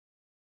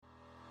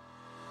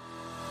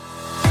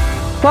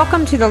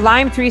Welcome to the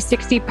Lyme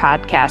 360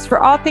 podcast for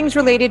all things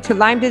related to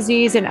Lyme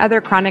disease and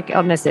other chronic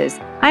illnesses.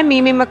 I'm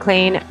Mimi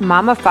McLean,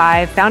 mom of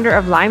 5, founder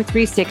of Lyme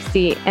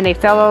 360, and a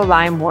fellow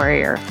Lyme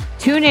warrior.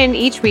 Tune in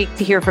each week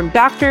to hear from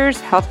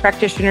doctors, health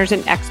practitioners,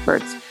 and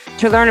experts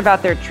to learn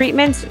about their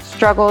treatments,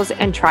 struggles,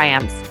 and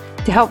triumphs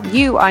to help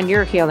you on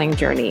your healing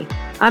journey.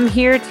 I'm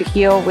here to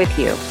heal with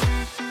you.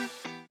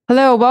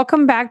 Hello,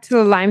 welcome back to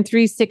the Lyme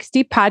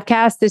 360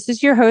 podcast. This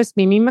is your host,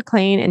 Mimi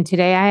McLean, and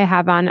today I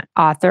have on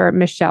author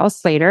Michelle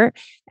Slater,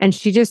 and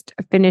she just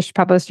finished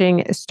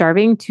publishing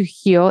Starving to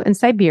Heal in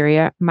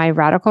Siberia, My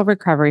Radical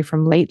Recovery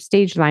from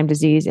Late-Stage Lyme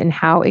Disease and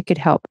How It Could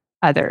Help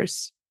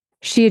Others.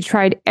 She had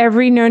tried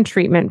every known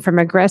treatment from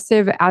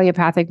aggressive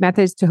allopathic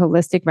methods to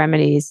holistic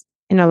remedies.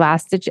 In a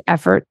last-ditch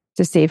effort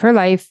to save her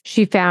life,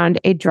 she found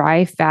a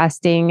dry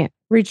fasting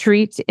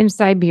retreat in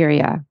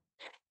Siberia.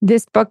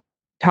 This book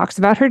talks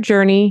about her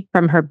journey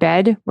from her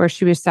bed, where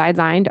she was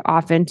sidelined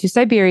often, to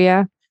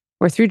Siberia,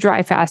 where through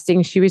dry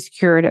fasting, she was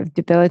cured of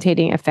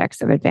debilitating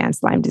effects of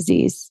advanced Lyme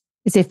disease.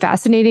 It's a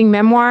fascinating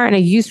memoir and a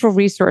useful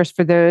resource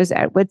for those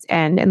at wit's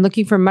end and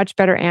looking for much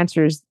better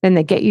answers than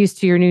the get used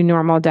to your new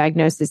normal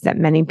diagnosis that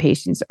many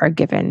patients are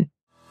given.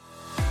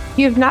 If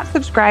you have not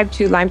subscribed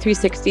to Lyme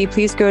 360,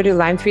 please go to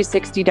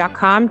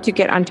lyme360.com to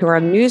get onto our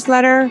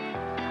newsletter.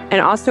 And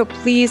also,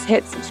 please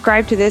hit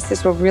subscribe to this.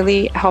 This will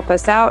really help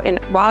us out. And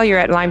while you're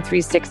at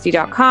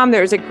lyme360.com,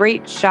 there's a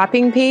great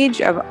shopping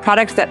page of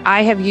products that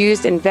I have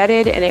used and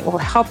vetted, and it will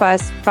help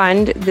us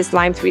fund this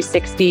Lyme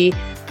 360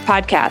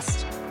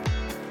 podcast.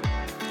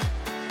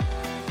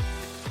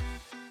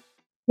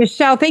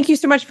 Michelle, thank you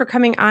so much for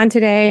coming on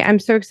today. I'm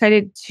so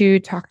excited to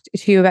talk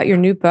to you about your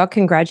new book.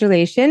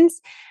 Congratulations.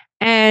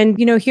 And,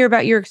 hear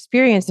about your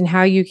experience and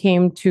how you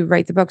came to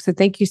write the book. So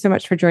thank you so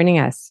much for joining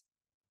us.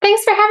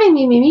 Thanks for having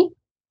me, Mimi.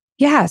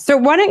 Yeah. So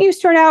why don't you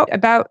start out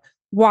about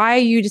why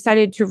you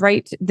decided to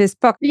write this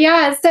book?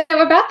 Yeah. So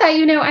about that,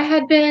 I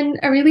had been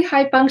a really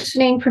high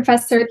functioning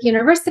professor at the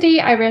university.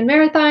 I ran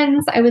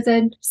marathons. I was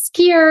a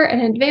skier,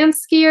 an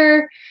advanced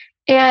skier.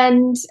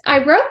 And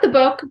I wrote the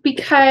book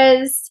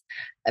because,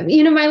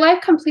 my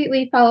life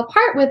completely fell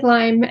apart with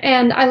Lyme,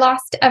 and I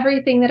lost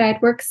everything that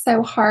I'd worked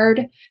so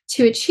hard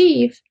to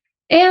achieve.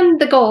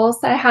 And the goals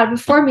that I had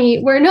before me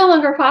were no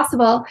longer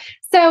possible.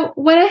 So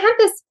when I had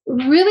this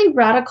really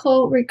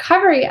radical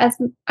recovery, as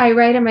I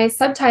write in my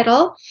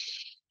subtitle,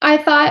 I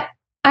thought,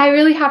 I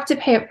really have to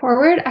pay it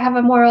forward. I have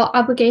a moral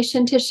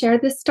obligation to share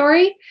this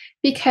story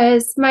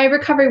because my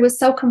recovery was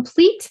so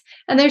complete.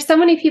 And there's so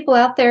many people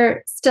out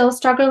there still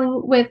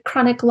struggling with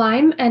chronic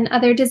Lyme and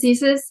other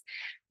diseases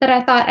that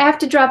I thought I have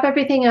to drop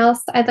everything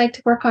else I'd like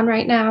to work on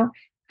right now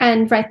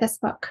and write this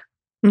book.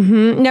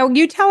 Mm-hmm. Now,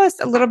 you tell us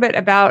a little bit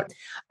about,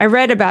 I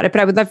read about it, but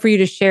I would love for you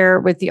to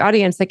share with the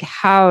audience, like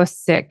how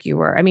sick you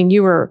were. I mean,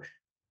 you were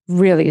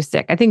really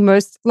sick. I think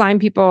most Lyme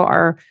people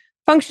are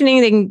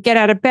functioning, they can get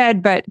out of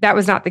bed, but that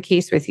was not the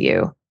case with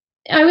you.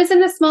 I was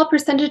in a small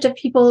percentage of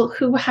people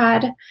who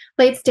had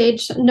late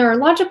stage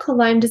neurological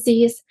Lyme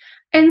disease.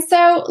 And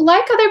so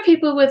like other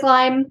people with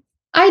Lyme,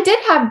 I did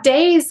have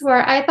days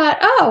where I thought,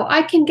 oh,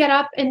 I can get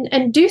up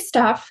and do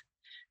stuff.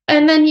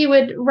 And then you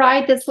would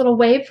ride this little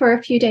wave for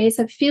a few days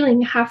of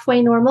feeling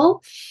halfway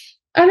normal.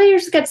 And then you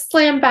just get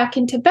slammed back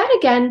into bed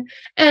again.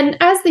 And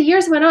as the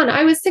years went on,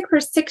 I was sick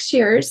for 6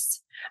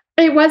 years.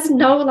 It was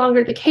no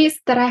longer the case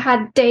that I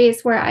had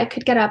days where I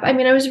could get up. I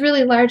mean, I was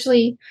really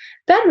largely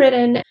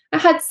bedridden. I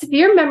had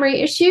severe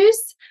memory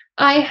issues.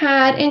 I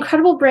had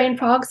incredible brain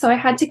fog. So I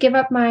had to give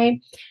up my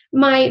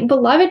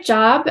beloved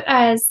job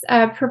as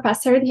a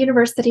professor at the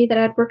university that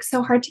I'd worked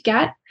so hard to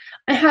get.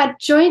 I had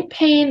joint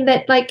pain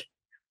that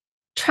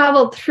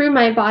traveled through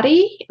my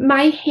body.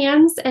 My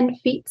hands and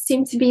feet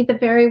seemed to be the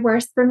very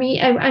worst for me.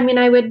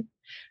 I would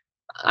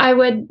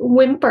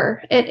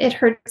whimper. It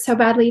hurt so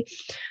badly.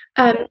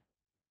 I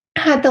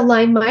had the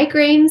Lyme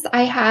migraines.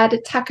 I had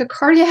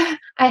tachycardia.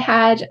 I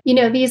had,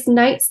 these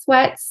night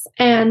sweats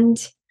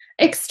and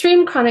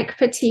extreme chronic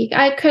fatigue.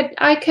 I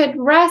could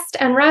rest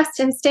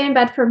and stay in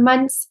bed for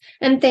months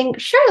and think,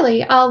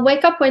 surely I'll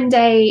wake up one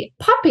day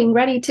popping,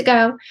 ready to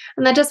go.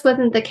 And that just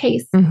wasn't the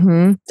case.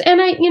 Mm-hmm.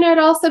 And I'd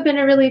also been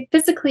a really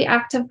physically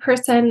active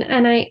person.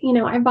 And I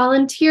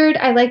volunteered.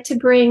 I like to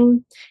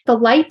bring the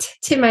light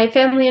to my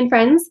family and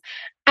friends.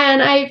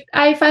 And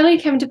I finally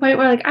came to a point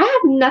where I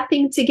have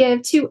nothing to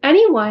give to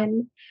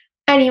anyone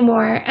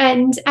anymore.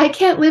 And I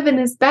can't live in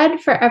this bed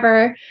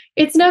forever.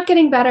 It's not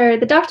getting better.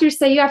 The doctors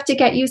say you have to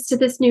get used to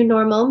this new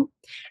normal.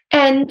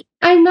 And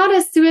I'm not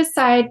a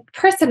suicide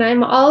person.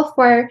 I'm all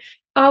for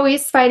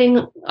always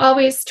fighting,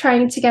 always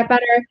trying to get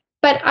better.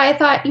 But I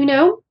thought,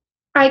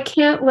 I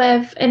can't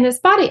live in this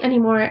body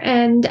anymore.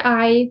 And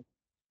I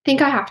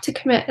think I have to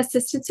commit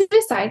assisted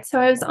suicide. So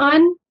I was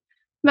on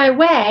my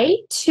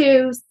way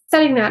to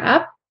setting that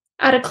up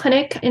at a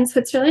clinic in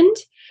Switzerland.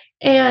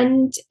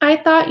 And I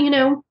thought,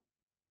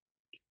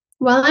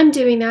 while I'm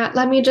doing that,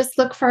 let me just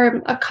look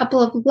for a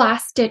couple of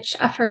last-ditch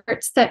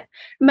efforts that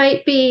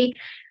might be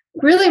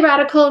really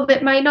radical,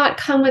 that might not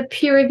come with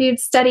peer-reviewed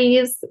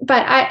studies.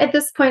 But at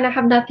this point, I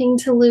have nothing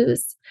to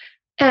lose.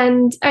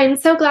 And I'm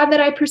so glad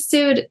that I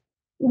pursued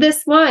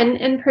this one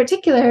in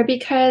particular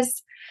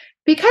because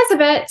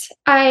of it,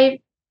 I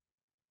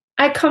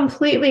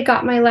completely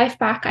got my life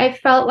back. I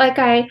felt like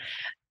I,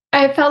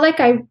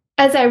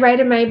 as I write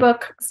in my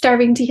book,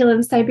 Starving to Heal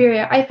in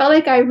Siberia, I felt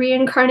like I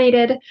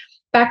reincarnated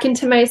back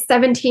into my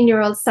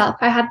 17-year-old self.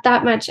 I had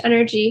that much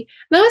energy.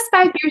 That was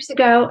 5 years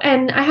ago,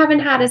 and I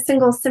haven't had a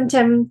single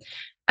symptom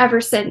ever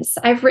since.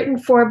 I've written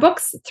 4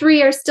 books.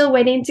 3 are still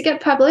waiting to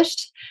get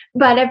published,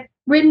 but I've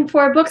written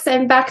 4 books.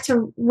 I'm back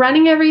to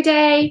running every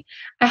day.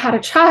 I had a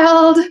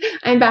child.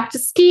 I'm back to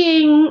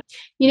skiing,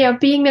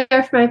 being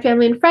there for my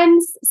family and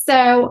friends.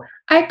 So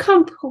I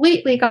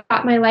completely got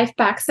my life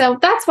back. So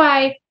that's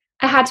why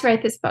I had to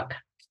write this book.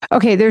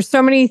 Okay, there's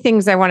so many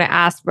things I want to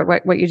ask, but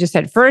what you just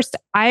said. First,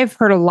 I've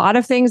heard a lot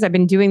of things. I've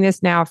been doing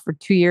this now for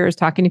 2 years,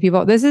 talking to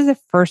people. This is the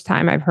first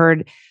time I've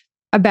heard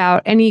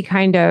about any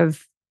kind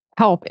of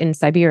help in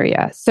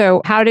Siberia.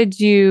 So how did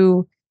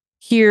you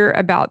hear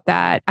about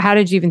that? How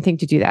did you even think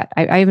to do that?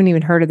 I haven't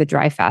even heard of the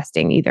dry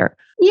fasting either.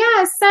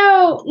 Yeah,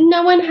 so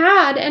no one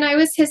had, and I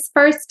was his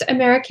first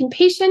American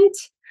patient.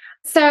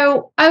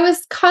 So I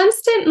was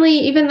constantly,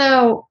 even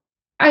though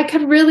I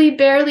could really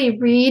barely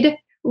read,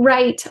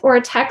 write,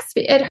 or text,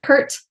 it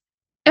hurt.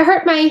 It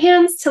hurt my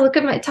hands to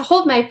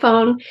hold my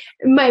phone.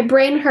 My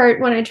brain hurt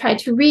when I tried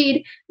to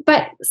read,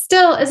 but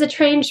still, I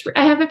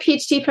have a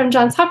PhD from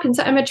Johns Hopkins.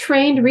 So I'm a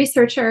trained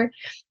researcher.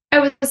 I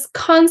was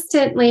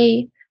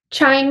constantly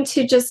trying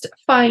to just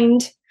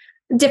find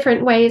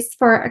different ways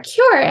for a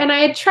cure. And I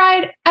had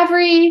tried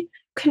every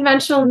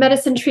conventional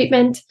medicine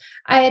treatment.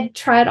 I had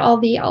tried all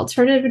the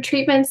alternative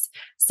treatments.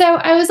 So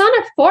I was on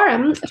a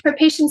forum for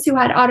patients who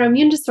had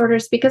autoimmune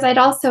disorders because I'd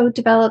also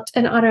developed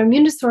an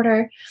autoimmune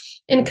disorder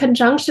in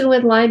conjunction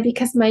with Lyme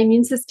because my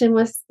immune system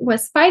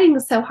was fighting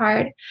so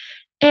hard.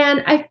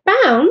 And I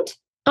found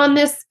on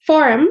this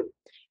forum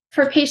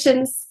for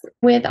patients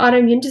with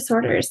autoimmune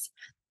disorders,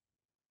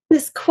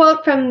 this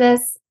quote from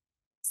this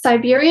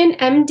Siberian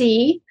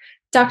MD,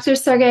 Dr.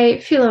 Sergei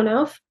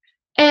Filonov,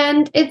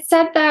 and it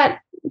said that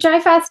dry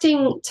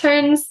fasting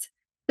turns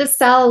the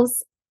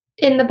cells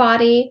in the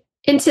body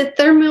into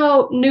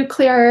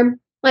thermonuclear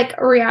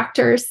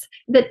reactors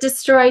that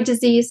destroy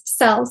diseased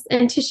cells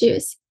and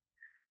tissues.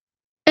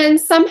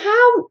 And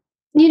somehow,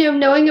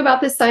 knowing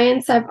about the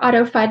science of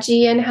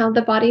autophagy and how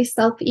the body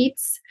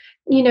self-eats,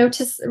 to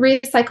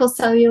recycle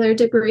cellular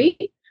debris,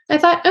 I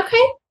thought,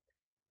 okay,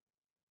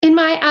 in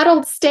my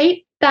adult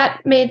state,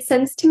 that made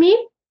sense to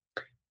me.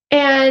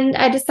 And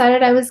I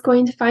decided I was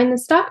going to find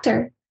this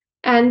doctor.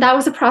 And that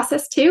was a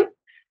process too,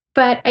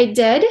 but I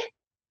did.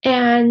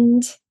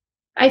 And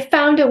I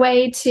found a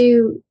way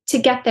to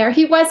get there.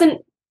 He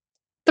wasn't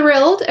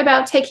thrilled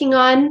about taking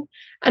on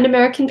an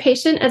American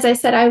patient. As I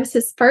said, I was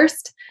his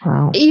first.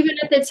 Wow. Even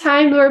at the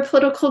time, there were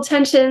political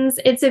tensions.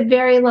 It's a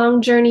very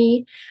long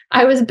journey.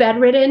 I was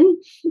bedridden,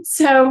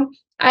 so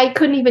I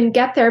couldn't even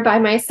get there by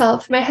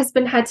myself. My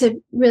husband had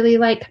to really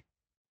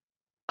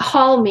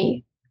haul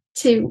me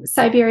to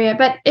Siberia,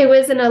 but it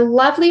was in a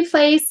lovely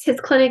place. His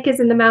clinic is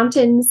in the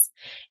mountains.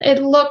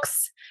 It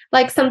looks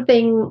like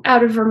something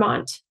out of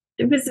Vermont.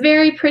 It was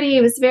very pretty.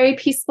 It was very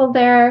peaceful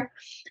there.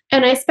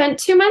 And I spent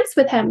 2 months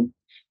with him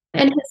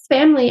and his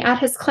family at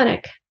his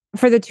clinic.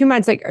 For the 2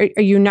 months,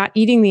 are you not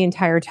eating the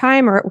entire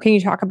time? Or can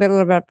you talk a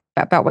little bit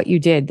about what you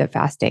did, the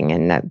fasting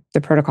and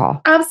the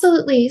protocol?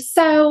 Absolutely.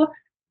 So,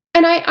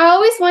 and I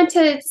always want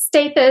to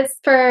state this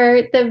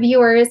for the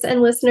viewers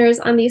and listeners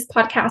on these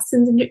podcasts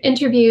and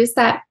interviews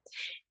that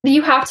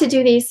you have to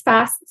do these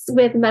fasts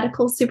with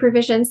medical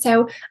supervision.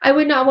 So I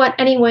would not want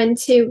anyone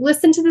to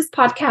listen to this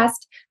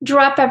podcast,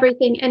 drop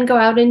everything, and go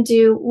out and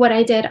do what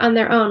I did on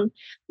their own,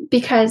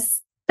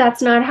 because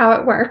that's not how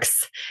it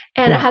works.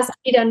 And It has to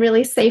be done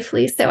really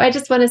safely. So I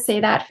just want to say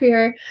that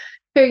for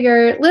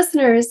your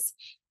listeners.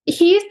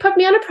 He put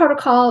me on a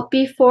protocol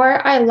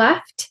before I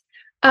left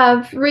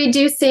of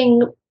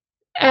reducing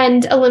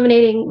and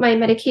eliminating my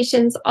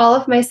medications, all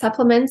of my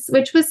supplements,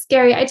 which was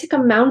scary. I took a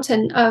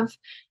mountain of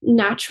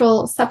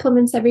natural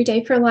supplements every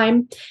day for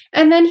Lyme.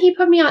 And then he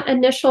put me on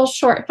initial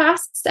short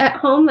fasts at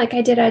home. I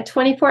did a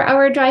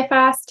 24-hour dry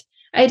fast.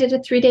 I did a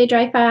 3-day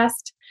dry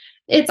fast.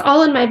 It's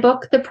all in my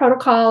book. The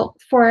protocol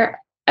for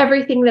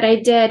everything that I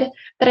did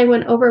that I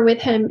went over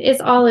with him is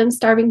all in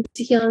Starving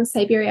to Heal in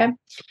Siberia.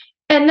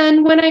 And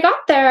then when I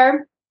got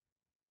there,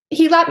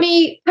 he let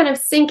me kind of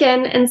sink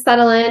in and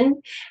settle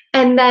in.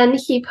 And then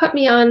he put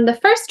me on the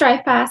first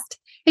dry fast.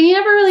 And he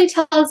never really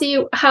tells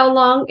you how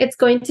long it's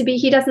going to be.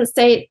 He doesn't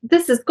say,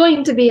 this is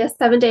going to be a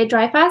 7-day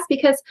dry fast,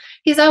 because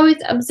he's always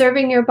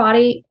observing your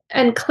body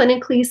and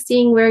clinically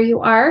seeing where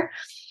you are.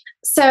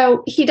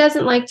 So he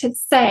doesn't like to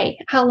say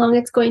how long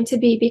it's going to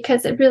be,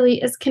 because it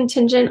really is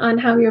contingent on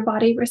how your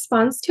body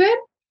responds to it.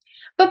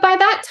 But by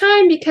that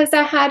time, because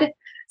I had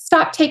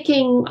stopped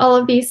taking all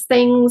of these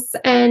things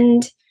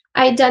and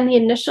I'd done the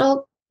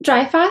initial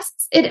dry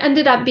fasts, it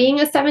ended up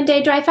being a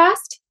 7-day dry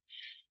fast.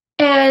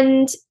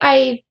 And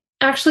I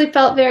actually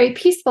felt very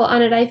peaceful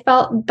on it. I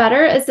felt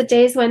better as the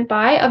days went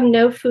by of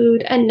no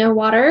food and no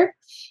water,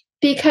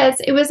 because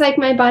it was like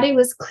my body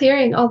was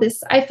clearing all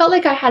this. I felt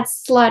like I had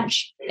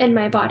sludge in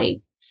my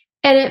body.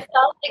 And it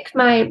felt like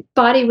my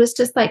body was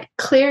just like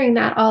clearing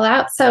that all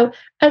out. So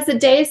as the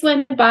days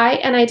went by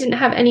and I didn't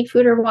have any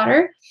food or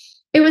water,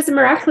 it was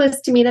miraculous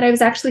to me that I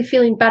was actually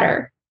feeling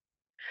better.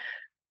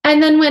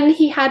 And then when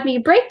he had me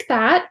break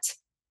that,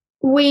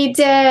 we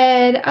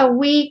did a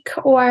week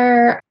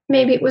or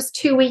maybe it was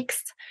 2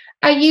 weeks.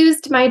 I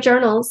used my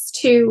journals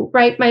to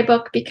write my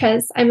book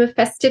because I'm a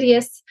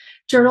fastidious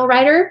journal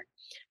writer.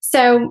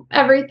 So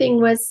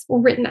everything was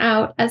written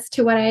out as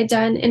to what I had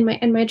done in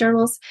my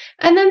journals.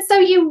 And then so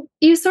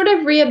you sort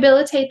of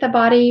rehabilitate the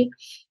body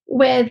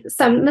with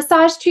some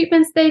massage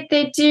treatments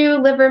they do,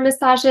 liver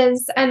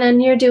massages, and then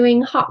you're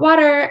doing hot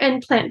water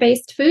and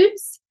plant-based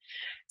foods.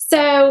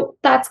 So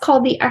that's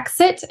called the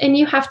exit. And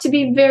you have to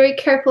be very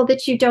careful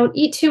that you don't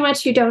eat too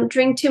much, you don't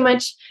drink too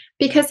much,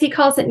 because he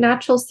calls it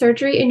natural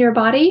surgery in your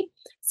body.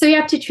 So you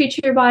have to treat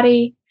your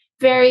body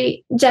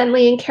very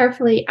gently and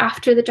carefully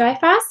after the dry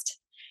fast.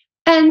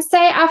 And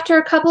say after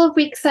a couple of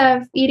weeks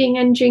of eating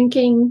and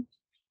drinking,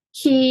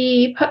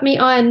 he put me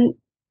on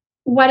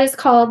what is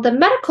called the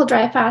medical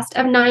dry fast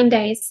of 9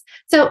 days.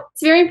 So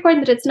it's very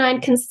important that it's 9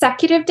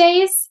 consecutive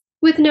days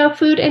with no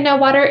food and no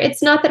water.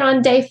 It's not that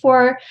on day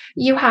 4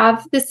 you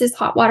have, this is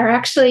hot water.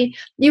 Actually,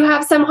 you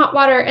have some hot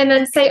water and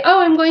then say,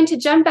 oh, I'm going to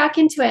jump back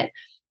into it.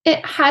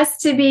 It has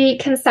to be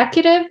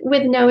consecutive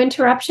with no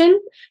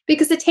interruption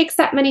because it takes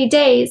that many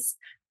days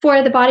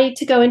for the body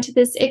to go into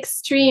this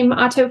extreme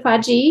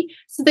autophagy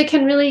so they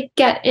can really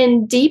get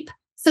in deep.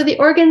 So the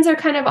organs are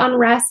kind of on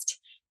rest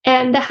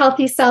and the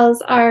healthy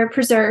cells are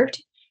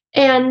preserved.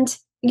 And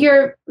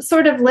you're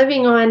sort of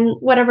living on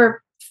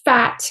whatever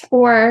fat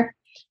or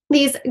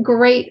these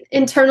great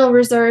internal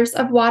reserves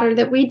of water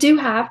that we do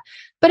have.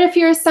 But if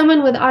you're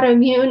someone with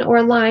autoimmune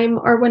or Lyme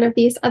or one of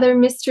these other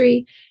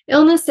mystery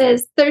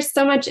illnesses, there's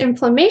so much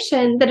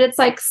inflammation that it's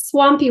like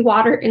swampy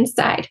water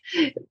inside,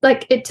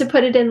 like it, to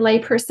put it in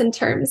layperson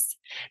terms.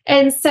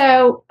 And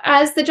so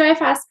as the dry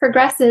fast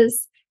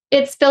progresses,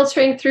 it's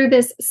filtering through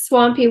this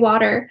swampy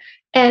water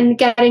and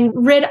getting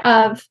rid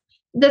of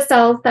the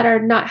cells that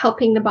are not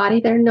helping the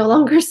body. They're no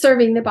longer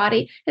serving the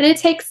body. And it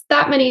takes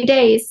that many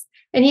days.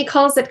 And he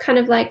calls it kind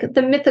of like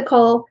the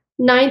mythical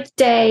 9th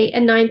day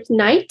and 9th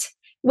night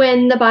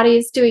when the body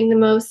is doing the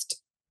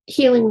most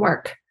healing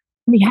work.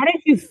 I mean, how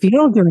did you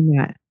feel during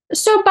that?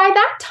 So by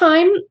that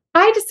time,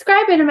 I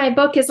describe it in my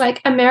book as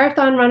like a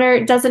marathon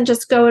runner doesn't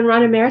just go and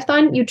run a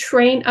marathon, you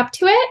train up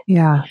to it.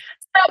 Yeah.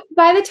 So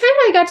by the time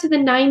I got to the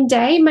 9th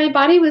day, my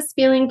body was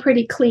feeling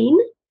pretty clean.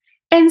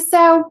 And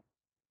so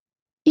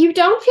you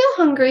don't feel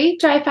hungry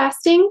dry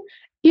fasting.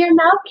 Your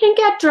mouth can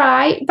get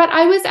dry, but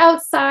I was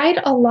outside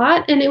a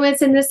lot and it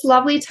was in this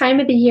lovely time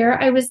of the year.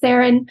 I was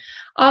there in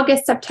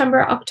August,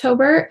 September,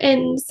 October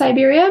in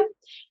Siberia.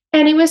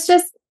 And it was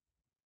just,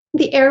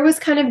 the air was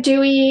kind of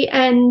dewy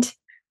and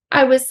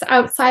I was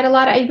outside a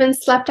lot. I even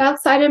slept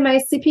outside in my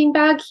sleeping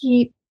bag.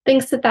 He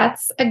thinks that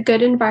that's a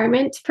good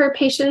environment for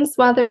patients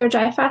while they're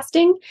dry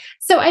fasting.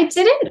 So I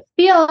didn't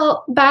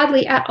feel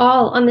badly at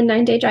all on the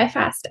 9-day dry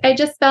fast.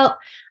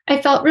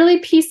 I felt really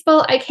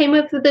peaceful. I came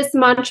up with this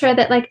mantra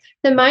that like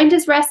the mind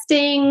is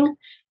resting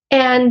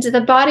and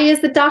the body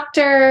is the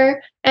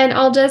doctor, and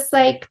I'll just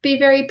like be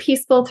very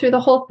peaceful through the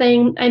whole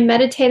thing. I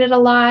meditated a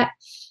lot.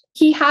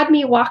 He had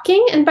me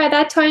walking, and by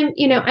that time,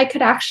 I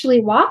could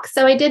actually walk.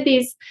 So I did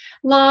these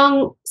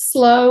long,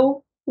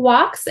 slow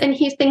walks, and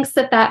he thinks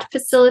that that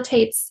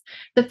facilitates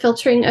the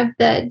filtering of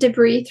the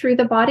debris through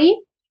the body.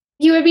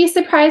 You would be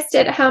surprised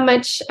at how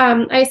much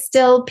I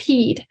still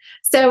peed.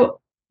 So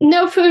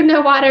no food,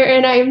 no water,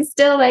 and I'm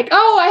still like,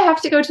 oh, I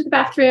have to go to the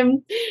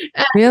bathroom.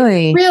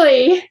 Really?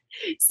 Really.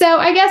 So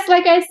I guess,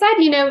 like I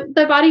said,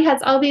 the body has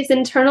all these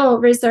internal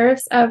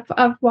reserves of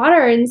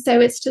water. And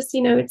so it's just,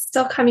 it's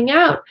still coming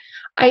out.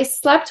 I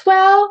slept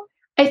well.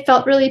 I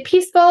felt really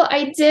peaceful.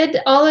 I did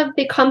all of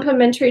the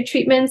complementary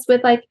treatments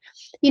with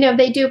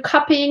they do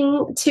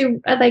cupping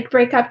to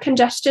break up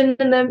congestion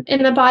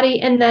in the body,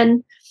 and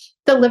then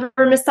the liver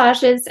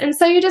massages. And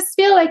so you just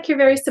feel like you're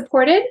very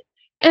supported.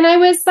 And I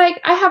was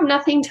like, I have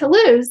nothing to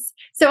lose.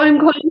 So I'm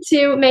going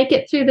to make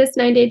it through this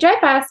 9-day dry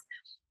fast.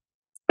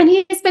 And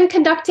he's been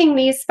conducting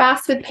these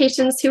fasts with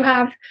patients who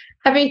have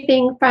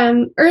everything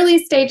from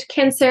early stage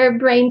cancer,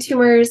 brain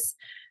tumors,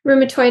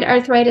 rheumatoid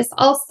arthritis,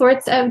 all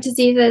sorts of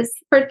diseases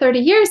for 30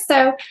 years.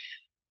 So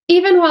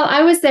even while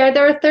I was there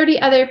were 30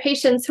 other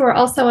patients who were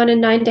also on a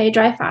 9-day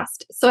dry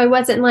fast. So I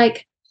wasn't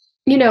like,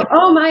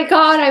 oh my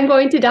God, I'm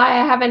going to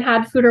die. I haven't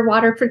had food or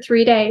water for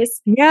 3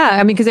 days. Yeah. I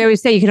mean, because I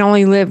always say you can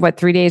only live,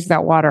 3 days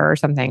without water or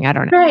something. I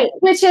don't know. Right.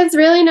 Which is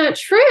really not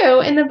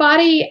true. And the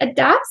body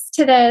adapts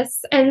to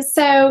this. And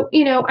so,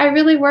 I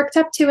really worked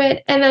up to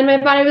it. And then my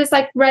body was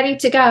like ready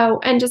to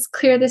go and just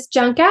clear this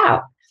junk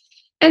out.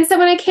 And so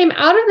when I came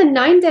out of the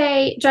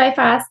 9-day dry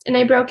fast and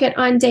I broke it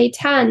on day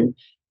 10,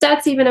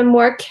 that's even a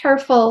more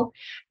careful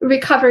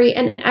recovery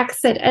and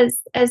exit,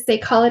 as they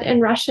call it in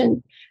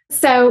Russian.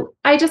 So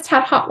I just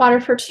had hot water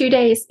for 2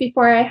 days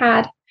before I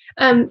had,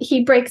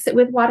 he breaks it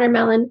with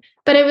watermelon,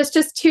 but it was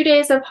just 2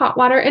 days of hot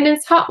water. And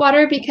it's hot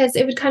water because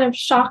it would kind of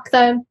shock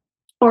the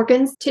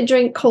organs to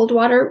drink cold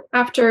water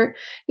after,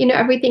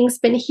 everything's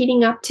been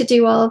heating up to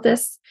do all of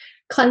this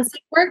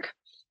cleansing work.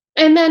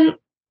 And then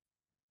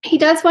he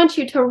does want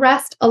you to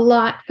rest a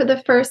lot for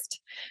the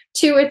first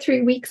 2 or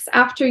 3 weeks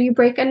after you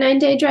break a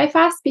 9-day dry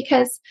fast,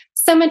 because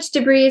so much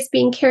debris is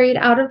being carried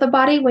out of the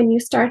body when you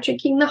start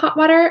drinking the hot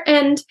water,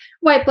 and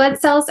white blood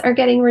cells are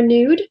getting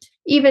renewed,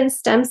 even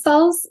stem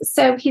cells.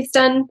 So he's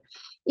done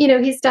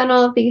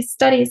all of these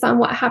studies on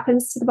what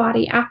happens to the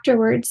body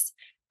afterwards.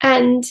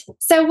 And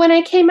so when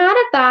I came out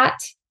of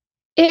that,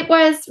 it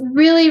was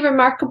really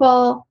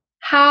remarkable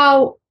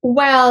how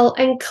well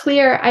and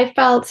clear I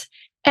felt.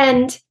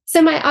 And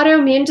so my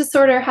autoimmune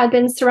disorder had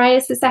been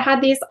psoriasis. I had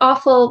these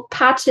awful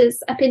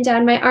patches up and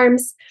down my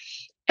arms.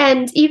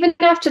 And even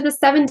after the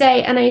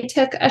 7th-day and I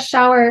took a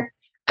shower,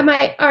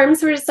 my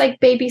arms were just like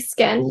baby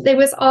skin. They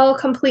was all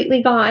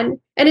completely gone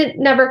and it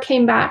never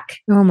came back.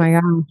 Oh my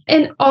God.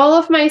 And all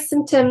of my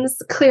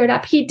symptoms cleared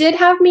up. He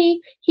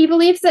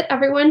believes that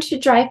everyone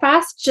should dry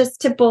fast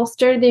just to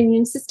bolster the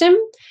immune system.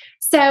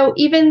 So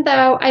even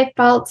though I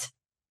felt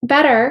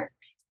better,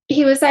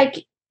 he was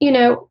like,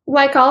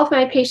 like all of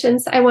my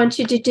patients, I want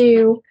you to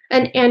do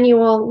an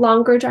annual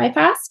longer dry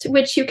fast,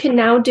 which you can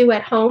now do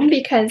at home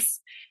because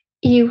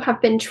you have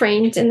been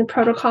trained in the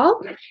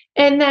protocol.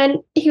 And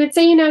then he would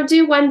say,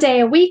 do 1 day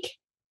a week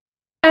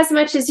as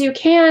much as you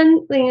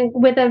can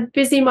with a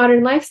busy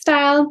modern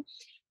lifestyle.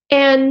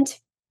 And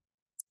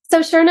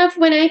so sure enough,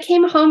 when I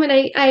came home and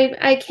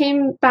I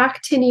came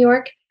back to New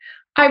York,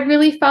 I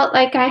really felt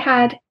like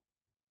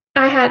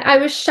I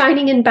was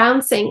shining and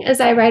bouncing,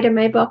 as I write in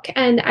my book,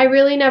 and I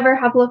really never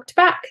have looked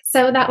back.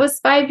 So that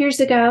was 5 years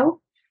ago,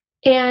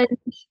 and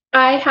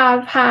I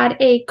have had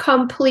a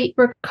complete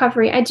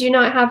recovery. I do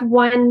not have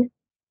one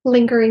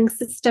lingering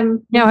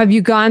system. Now, have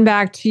you gone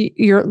back to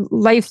your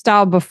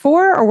lifestyle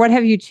before, or what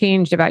have you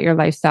changed about your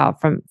lifestyle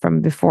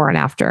from before and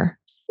after?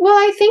 Well,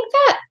 I think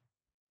that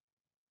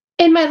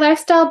in my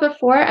lifestyle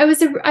before, I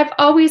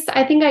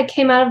think I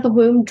came out of the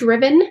womb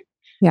driven.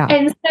 Yeah.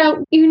 And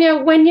so,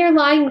 when you're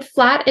lying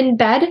flat in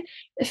bed,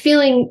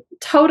 feeling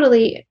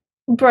totally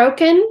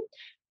broken,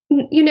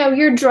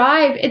 your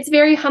drive, it's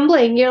very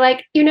humbling. You're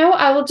like,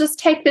 I will just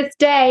take this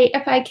day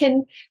if I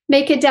can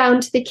make it down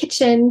to the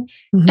kitchen,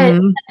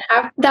 and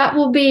that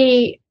will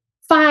be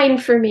fine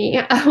for me.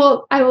 I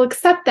will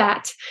accept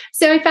that.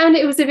 So I found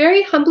it was a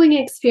very humbling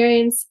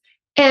experience.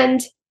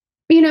 And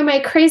my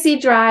crazy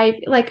drive,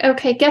 like,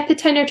 okay, get the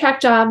tenure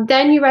track job,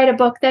 then you write a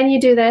book, then you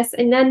do this,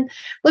 and then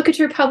look at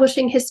your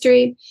publishing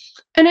history.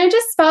 And I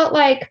just felt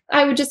like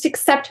I would just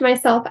accept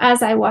myself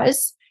as I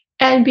was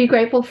and be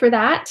grateful for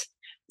that.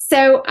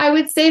 So I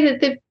would say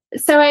that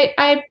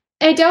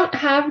I don't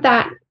have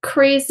that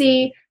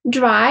crazy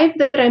drive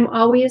that I'm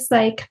always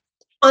like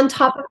on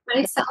top of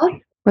myself.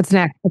 What's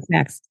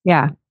next?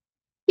 Yeah.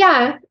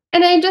 Yeah.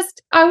 And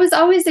I was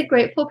always a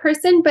grateful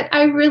person, but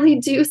I really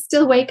do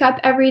still wake up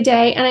every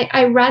day and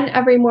I run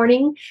every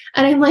morning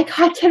and I'm like,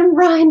 I can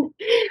run.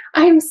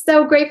 I'm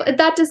so grateful.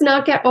 That does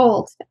not get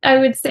old. I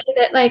would say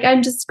that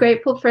I'm just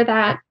grateful for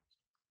that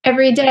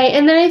every day.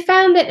 And then I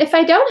found that if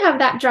I don't have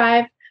that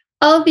drive,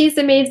 all of these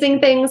amazing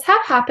things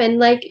have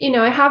happened.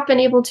 I have been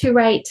able to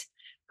write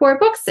 4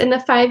 books in the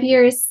 5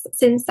 years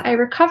since I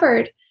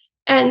recovered.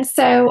 And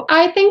so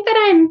I think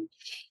that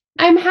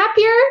I'm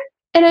happier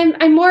and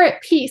I'm more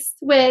at peace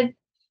with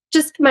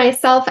just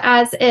myself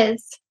as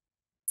is.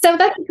 So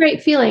that's a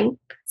great feeling.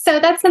 So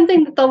that's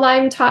something that the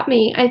Lyme taught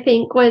me, I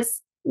think,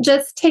 was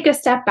just take a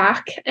step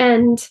back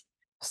and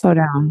slow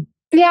down.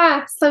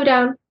 Yeah, slow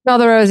down. Smell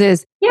the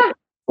roses. Yeah.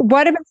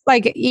 What about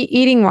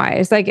eating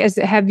wise?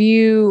 Have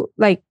you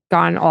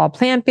gone all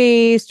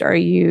plant-based? Are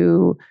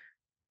you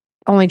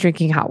only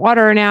drinking hot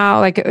water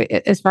now?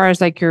 As far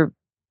as your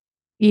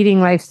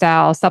eating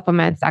lifestyle,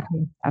 supplements, that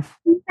kind of stuff.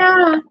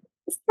 Yeah.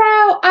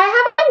 So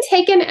I haven't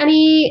taken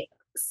any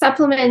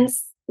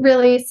supplements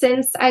really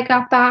since I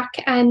got back,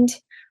 and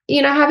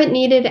I haven't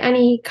needed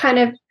any kind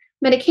of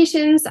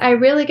medications. I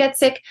really get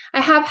sick.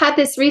 I have had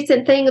this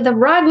recent thing. The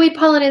ragweed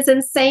pollen is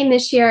insane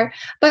this year,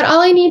 but all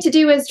I need to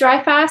do is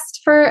dry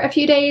fast for a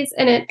few days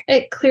and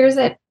it clears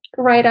it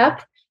right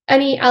up.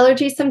 Any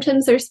allergy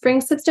symptoms or spring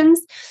symptoms.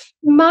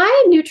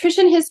 My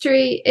nutrition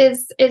history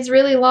is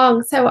really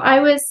long. So I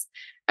was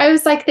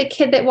like the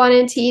kid that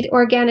wanted to eat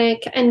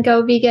organic and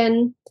go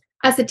vegan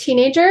as a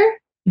teenager.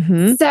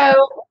 Mm-hmm.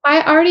 So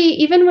I already,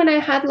 even when I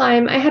had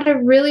Lyme, I had a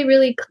really,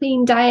 really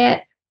clean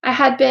diet. I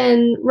had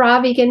been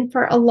raw vegan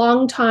for a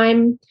long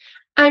time.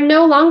 I'm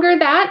no longer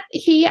that.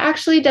 He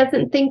actually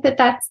doesn't think that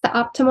that's the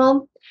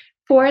optimal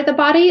for the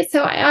body.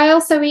 So I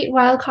also eat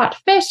wild-caught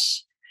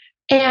fish,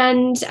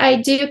 and I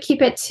do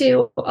keep it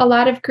to a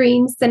lot of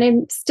greens. And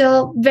I'm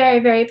still very,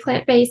 very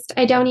plant-based.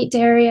 I don't eat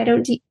dairy. I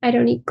don't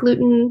eat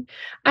gluten.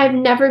 I've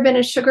never been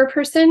a sugar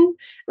person.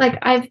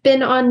 I've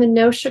been on the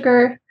no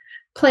sugar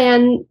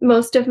plan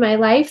most of my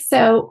life.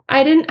 So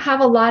I didn't have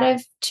a lot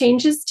of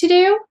changes to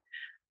do.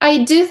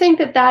 I do think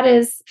that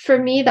is,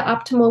 for me, the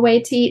optimal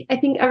way to eat. I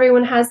think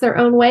everyone has their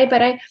own way,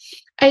 but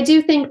I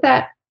do think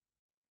that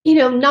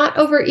not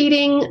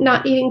overeating,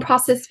 not eating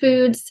processed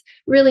foods,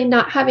 really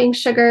not having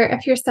sugar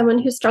if you're someone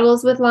who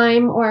struggles with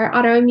Lyme or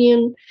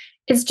autoimmune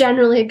is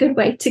generally a good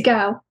way to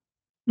go.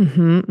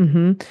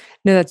 No,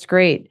 that's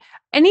great.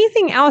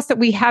 Anything else that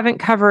we haven't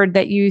covered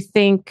that you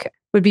think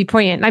would be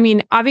poignant? I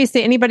mean,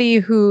 obviously, anybody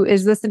who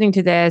is listening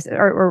to this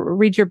or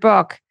read your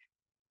book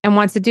and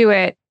wants to do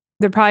it,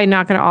 they're probably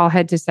not going to all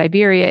head to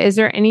Siberia. Is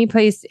there any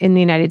place in the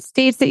United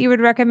States that you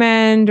would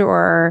recommend?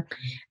 Or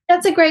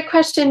that's a great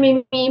question,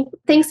 Mimi.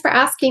 Thanks for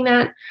asking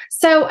that.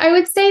 So I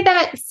would say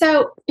that,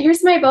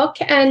 here's my book,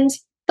 and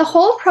the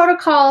whole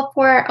protocol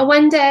for a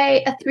 1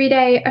 day, a 3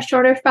 day, a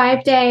shorter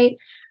 5 day,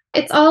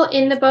 it's all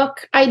in the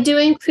book. I do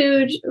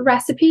include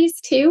recipes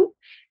too,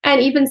 and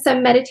even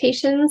some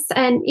meditations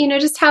and,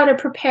 just how to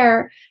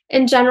prepare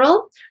in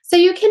general. So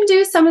you can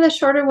do some of the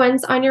shorter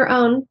ones on your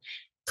own.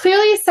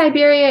 Clearly,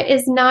 Siberia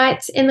is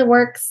not in the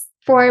works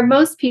for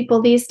most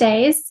people these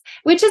days,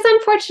 which is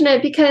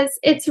unfortunate because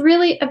it's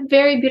really a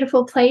very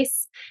beautiful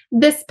place,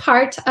 this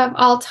part of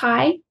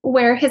Altai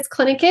where his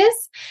clinic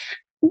is.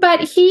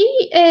 But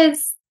he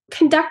is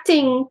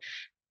conducting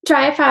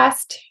dry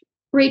fast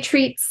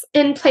retreats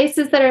in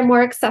places that are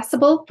more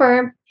accessible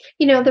for,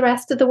 the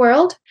rest of the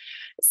world.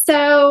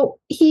 So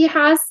he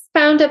has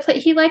found a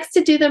place, he likes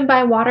to do them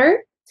by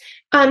water.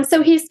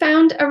 So he's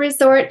found a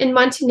resort in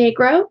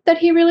Montenegro that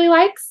he really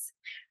likes.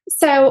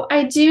 So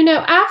I do know,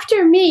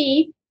 after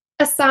me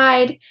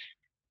aside,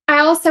 I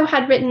also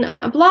had written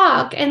a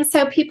blog. And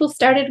so people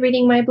started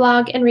reading my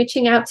blog and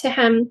reaching out to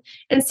him.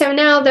 And so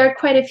now there are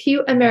quite a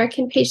few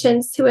American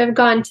patients who have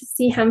gone to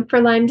see him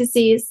for Lyme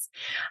disease.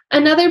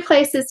 Another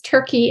place is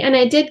Turkey. And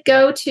I did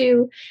go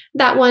to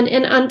that one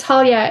in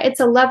Antalya.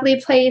 It's a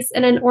lovely place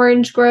in an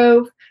orange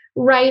grove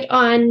right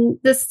on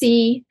the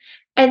sea.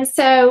 And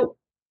so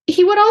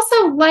he would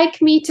also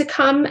like me to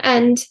come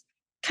and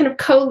kind of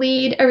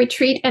co-lead a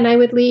retreat, and I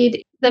would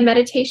lead the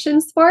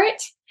meditations for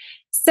it.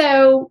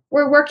 So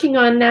we're working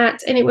on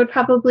that, and it would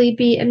probably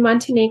be in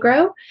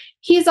Montenegro.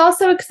 He's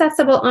also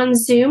accessible on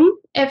Zoom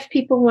if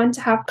people want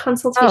to have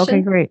consultations. Oh,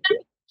 okay, great.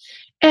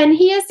 And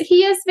he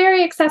is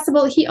very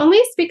accessible. He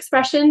only speaks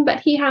Russian, but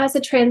he has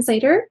a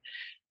translator.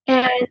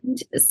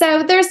 And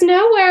so there's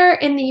nowhere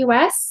in the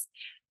US,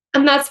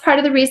 and that's part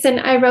of the reason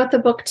I wrote the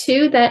book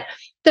too, that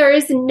there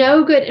is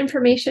no good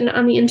information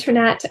on the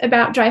internet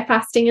about dry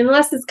fasting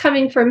unless it's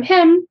coming from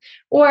him,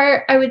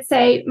 or I would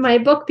say my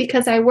book,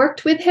 because I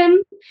worked with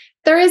him.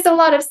 There is a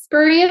lot of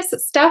spurious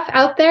stuff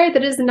out there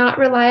that is not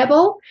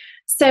reliable.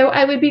 So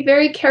I would be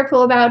very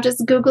careful about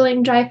just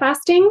Googling dry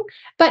fasting.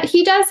 But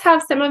he does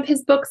have some of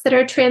his books that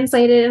are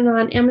translated and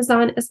on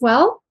Amazon as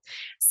well.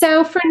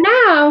 So for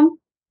now,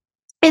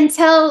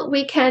 until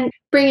we can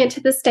bring it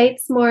to the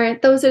States more,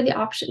 those are the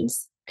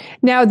options.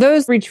 Now,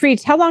 those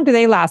retreats, how long do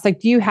they last?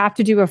 Like, do you have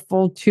to do a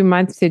full 2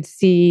 months to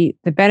see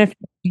the benefit?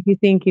 Do you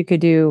think you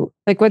could do,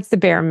 like, what's the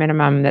bare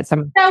minimum that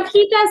someone? No,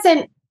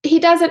 he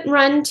doesn't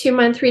run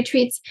 2-month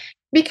retreats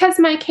because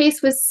my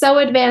case was so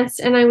advanced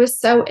and I was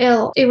so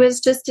ill. It was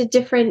just a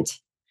different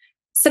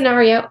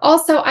scenario.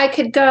 Also, I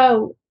could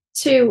go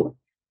to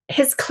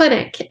his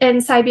clinic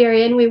in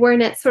Siberia, and we were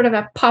in sort of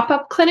a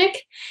pop-up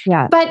clinic.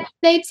 Yeah. But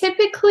they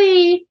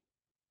typically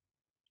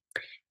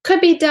could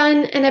be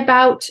done in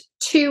about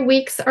 2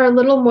 weeks or a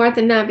little more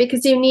than that,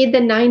 because you need the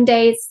 9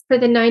 days for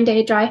the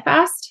 9-day dry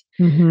fast.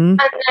 Mm-hmm. And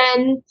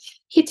then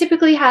he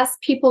typically has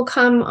people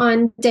come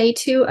on day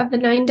 2 of the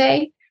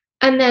 9-day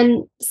and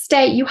then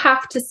stay. You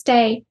have to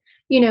stay,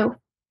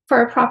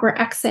 for a proper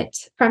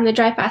exit from the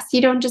dry fast.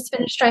 You don't just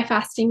finish dry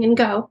fasting and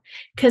go,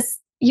 because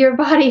your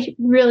body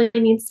really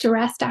needs to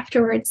rest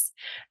afterwards.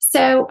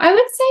 So I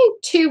would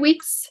say 2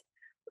 weeks,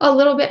 a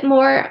little bit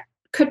more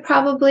could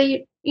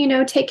probably,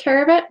 take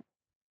care of it.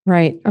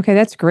 Right. Okay,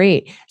 that's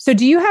great. So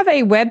do you have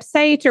a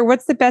website, or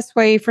what's the best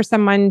way for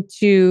someone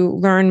to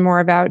learn more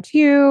about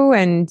you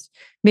and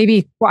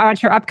maybe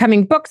watch your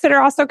upcoming books that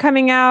are also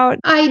coming out?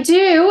 I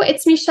do.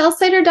 It's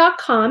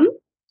michelleslater.com.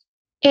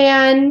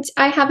 And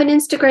I have an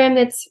Instagram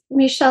that's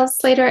Michelle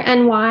Slater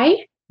NY,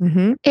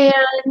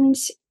 and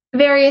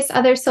various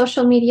other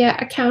social media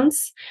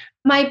accounts.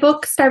 My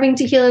book, Starving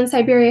to Heal in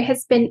Siberia,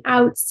 has been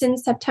out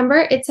since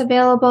September. It's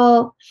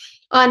available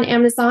on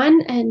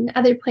Amazon and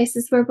other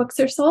places where books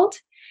are sold.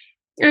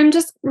 I'm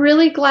just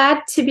really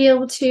glad to be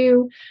able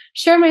to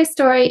share my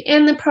story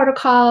and the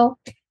protocol.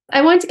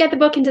 I want to get the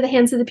book into the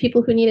hands of the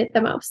people who need it the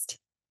most.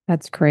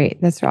 That's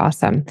great. That's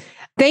awesome.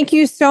 Thank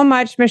you so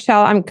much,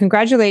 Michelle.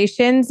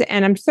 Congratulations.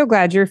 And I'm so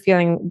glad you're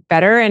feeling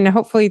better. And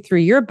hopefully through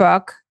your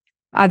book,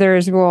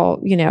 others will,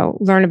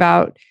 learn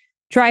about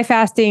dry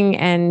fasting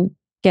and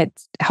get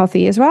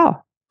healthy as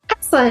well.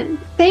 Excellent.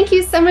 Thank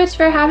you so much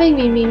for having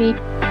me, Mimi.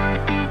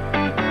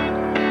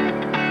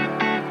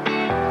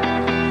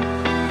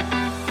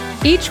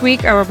 Each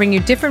week, I will bring you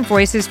different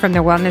voices from the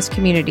wellness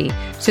community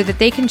so that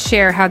they can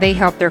share how they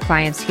help their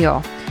clients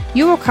heal.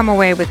 You will come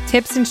away with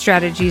tips and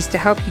strategies to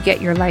help you get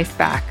your life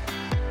back.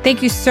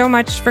 Thank you so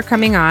much for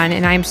coming on,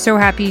 and I am so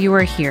happy you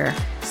are here.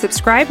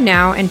 Subscribe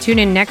now and tune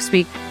in next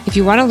week If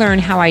you want to learn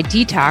how I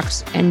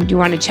detox and you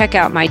want to check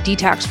out my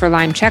Detox for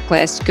Lyme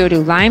checklist, go to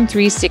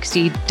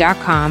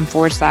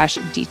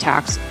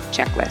lyme360.com/detox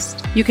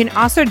checklist. You can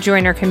also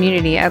join our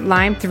community at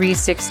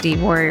Lyme360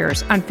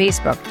 Warriors on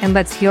Facebook, and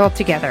let's heal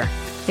together.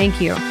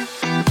 Thank you.